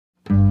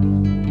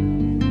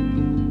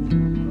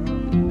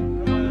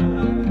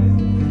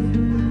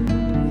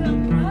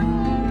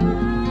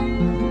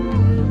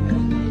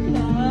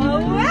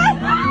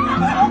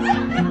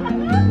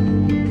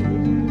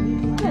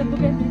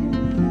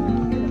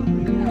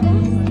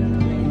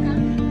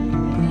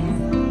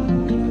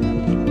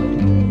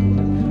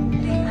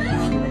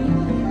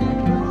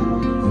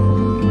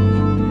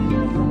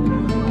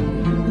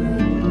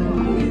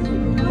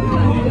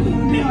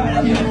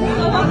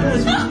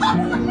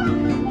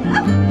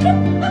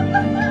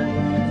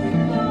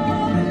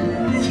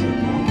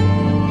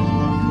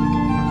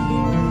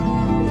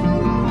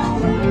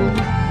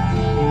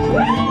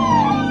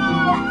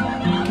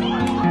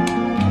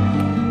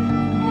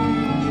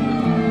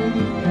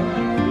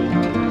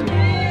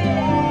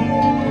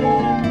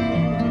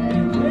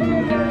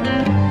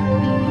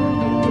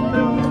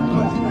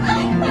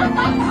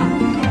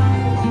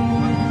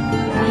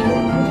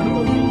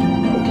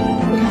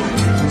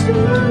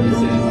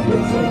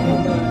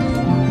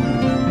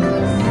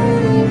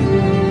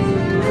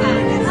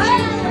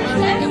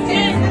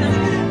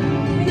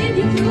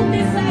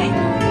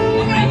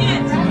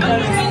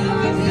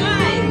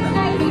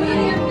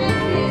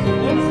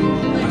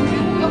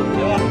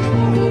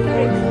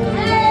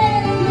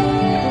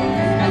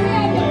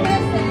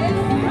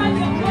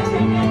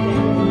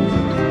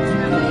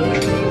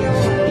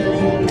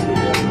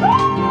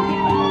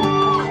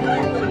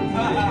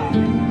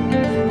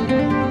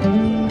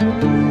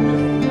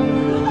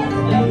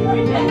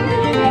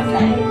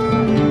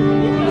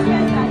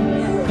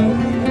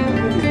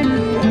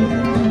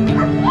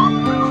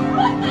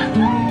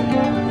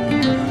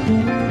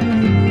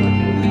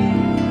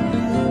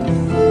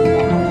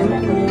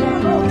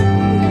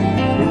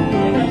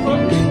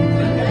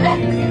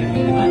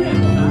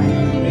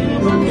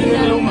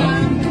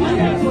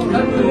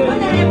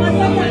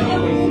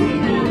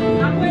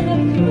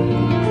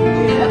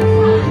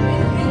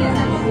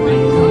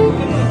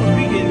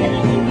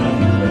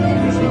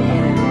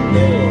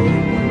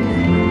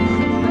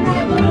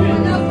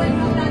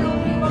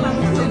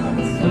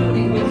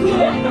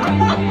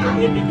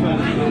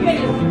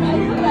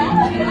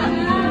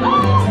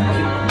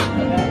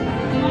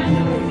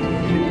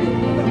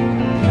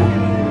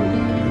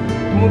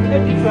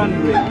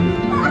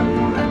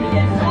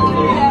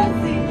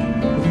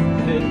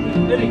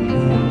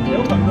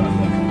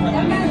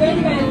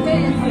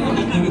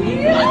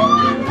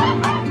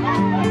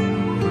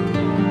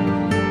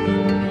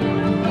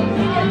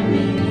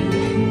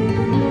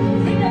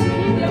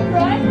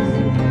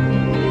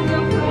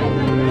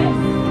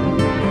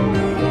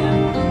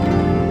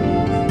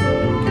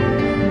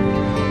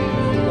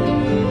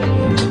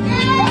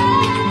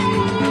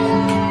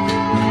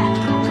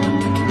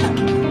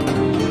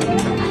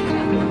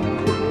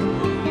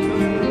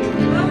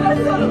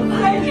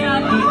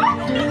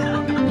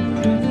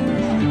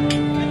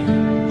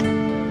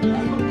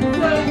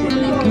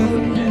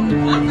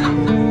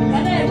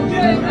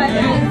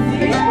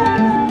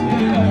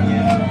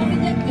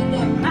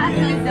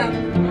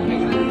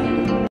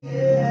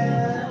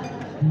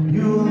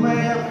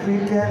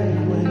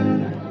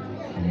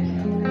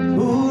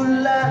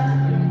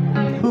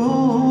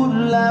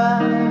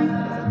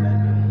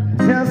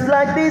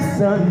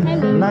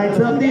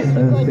Light of the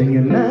earth and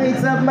your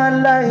nights of my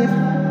life.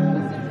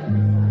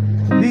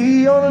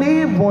 The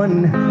only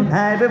one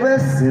I've ever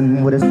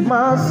seen with a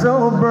smile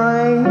so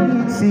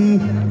bright. See,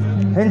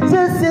 and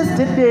just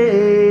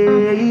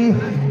yesterday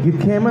you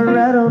came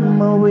right on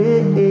my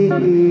way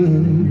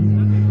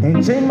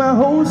and changed my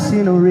whole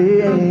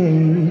scenery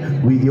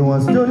with your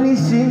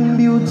astonishing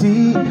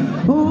beauty.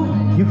 Ooh,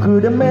 you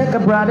couldn't make a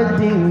brighter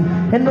thing,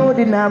 an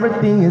ordinary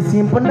thing, a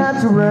simple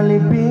naturally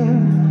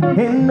being.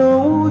 And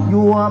no,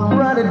 you are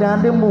brighter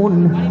than the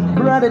moon,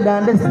 brighter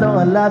than the star.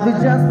 I love you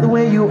just the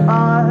way you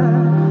are.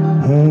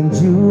 And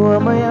you are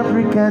my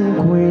African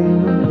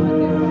queen,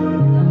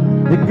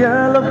 the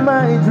girl of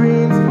my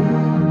dreams.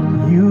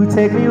 You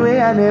take me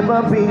where I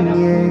never been,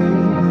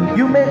 yeah.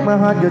 You make my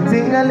heart go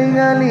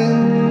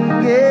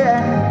ting-a-ling-a-ling,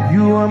 yeah.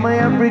 You are my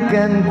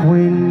African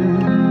queen,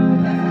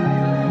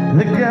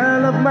 the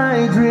girl of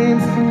my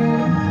dreams.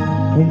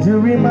 And you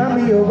remind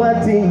me of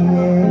a thing,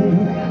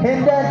 yeah.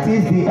 And that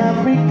is the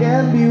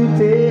African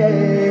beauty,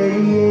 yeah,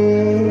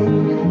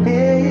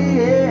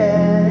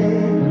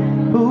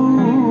 yeah.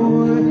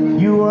 Ooh,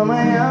 you are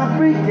my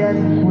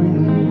African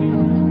queen.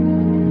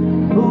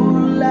 Ooh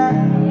la,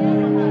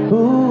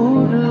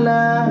 ooh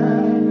la.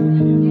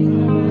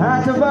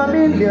 Out of a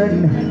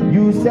million,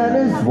 you stand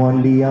as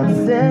one, the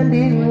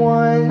outstanding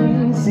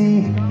one.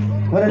 See,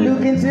 when I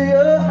look into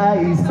your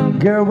eyes,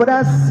 girl, what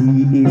I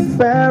see is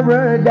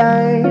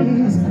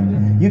paradise.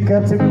 You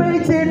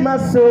captivated my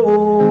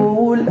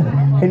soul,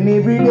 and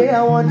every day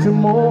I want you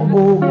more.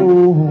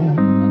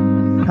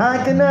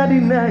 I cannot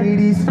deny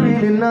this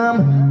feeling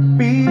I'm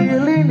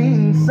feeling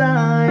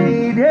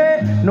inside.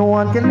 Yeah. No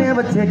one can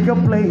ever take your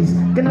place,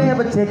 can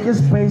never take your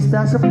space.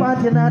 That's a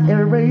part you're not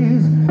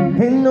erased.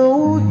 And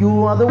no,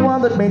 you are the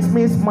one that makes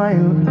me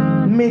smile,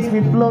 makes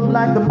me float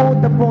like the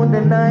boat upon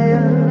the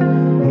Nile.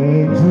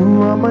 And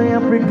you are my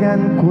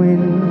African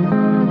queen,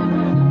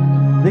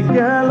 the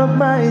girl of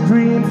my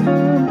dreams.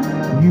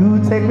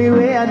 You take me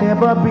where I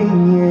never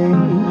been, yeah.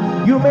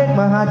 You make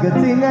my heart go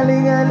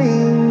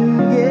ting-a-ling-a-ling,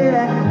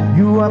 yeah.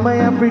 You are my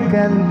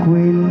African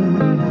queen,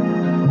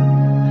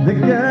 the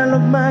girl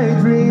of my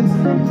dreams.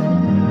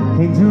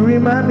 And you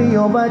remind me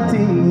of a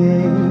thing,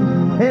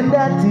 yeah. And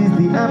that is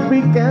the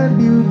African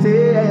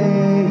beauty,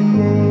 yeah,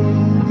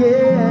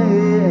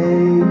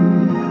 yeah.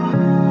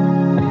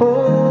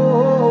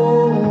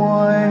 Oh,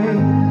 boy,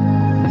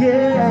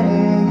 yeah,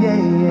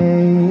 yeah,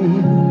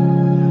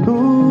 yeah.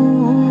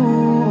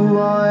 Ooh,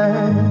 boy.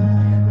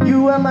 You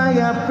are my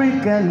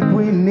African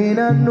queen, and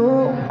I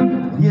know,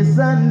 yes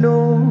I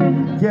know,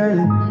 girl.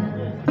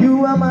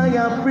 You are my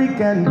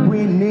African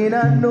queen, and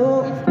I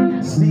know.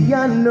 See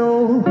I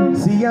know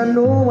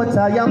what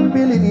I am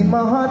feeling in my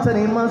heart and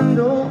in my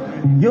soul.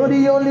 You're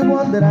the only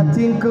one that I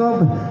think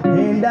of,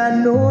 and I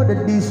know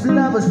that this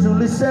love is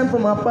truly sent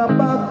from my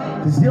papa.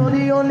 Cause you're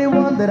the only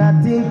one that I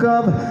think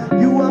of.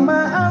 You are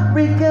my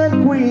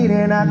African queen,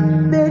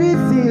 and then it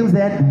seems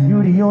that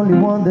you're the only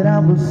one that I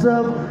will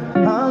serve.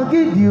 I'll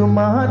give you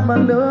my heart, my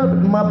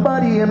love, my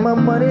body and my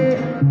money.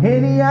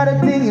 Any other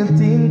thing you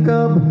think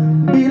of.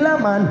 Be a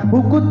man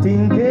who could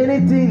think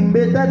anything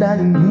better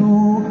than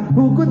you,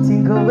 who could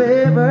think of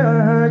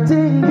ever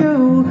hurting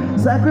you.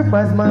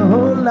 Sacrifice my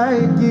whole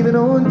life, give it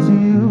on to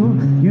you.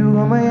 You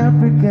are my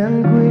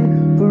African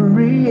queen, for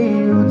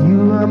real.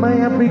 You are my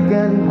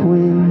African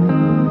queen,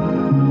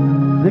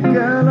 the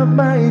girl of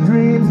my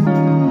dreams.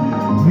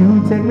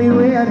 You take me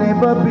where I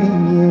never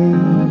been, yeah.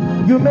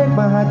 You make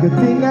my heart go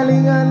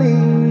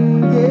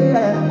ting-a-ling-a-ling,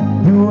 yeah.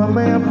 You are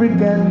my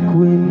African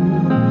queen,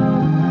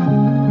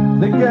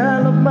 the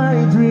girl of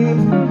my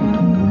dreams.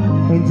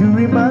 And you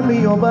remind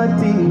me of a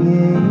thing,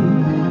 yeah.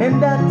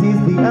 And that is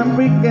the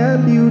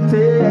African beauty,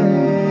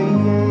 yeah.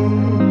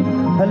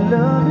 I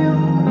love you,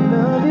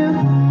 love you,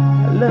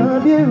 I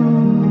love you,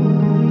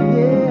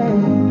 yeah.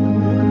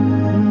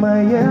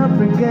 My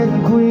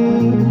African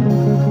queen,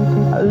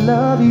 I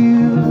love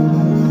you,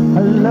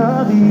 I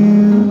love you,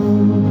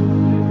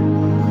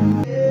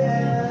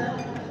 yeah.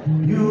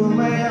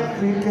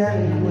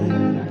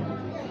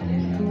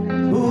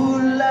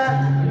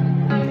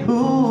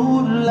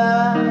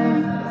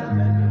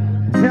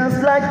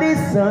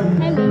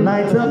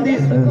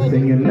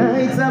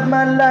 nights of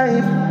my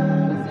life.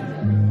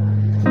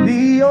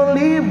 The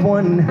only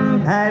one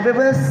I've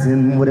ever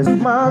seen with a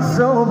smile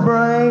so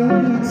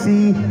bright.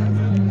 See,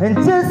 and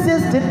just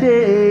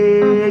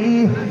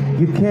yesterday,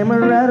 you came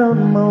right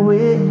on my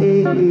way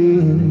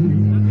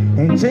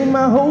and changed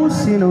my whole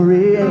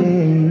scenery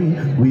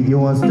with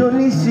your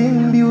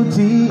astonishing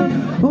beauty.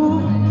 Ooh,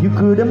 you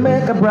could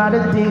make a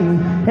brighter thing,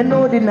 an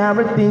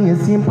ordinary thing, a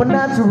simple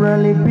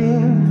naturally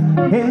being.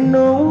 And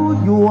no,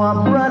 you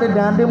are brighter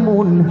than the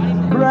moon,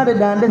 brighter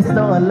than the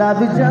star. I love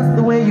you just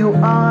the way you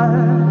are.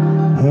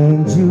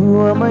 And you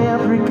are my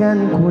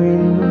African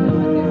queen,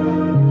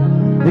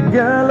 the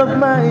girl of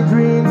my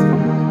dreams.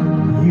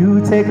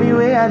 You take me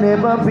where I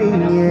never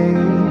been,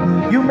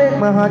 yeah. You make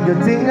my heart go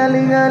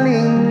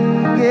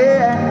ting-a-ling-a-ling,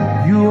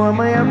 yeah. You are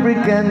my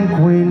African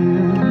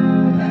queen,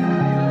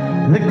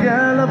 the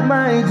girl of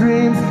my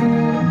dreams.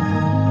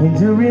 And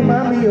you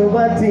remind me of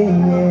a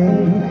thing,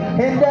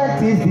 yeah. And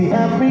that is the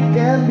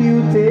African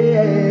beauty,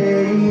 yeah.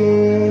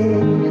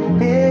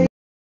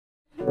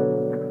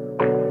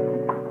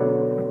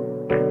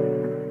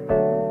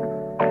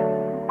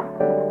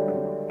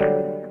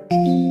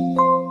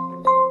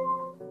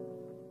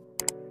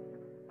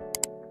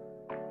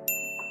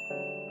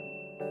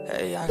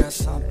 Hey, I got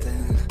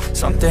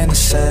something to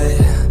say.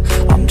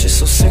 I'm just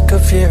so sick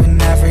of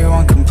hearing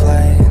everyone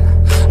complain.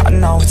 I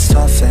know it's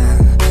tough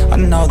and I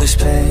know there's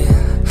pain,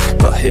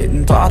 but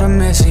hitting bottom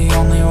is the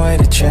only way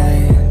to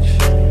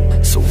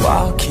change. So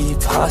I'll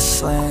keep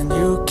hustling,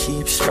 you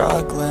keep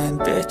struggling,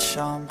 bitch,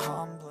 I'm hard.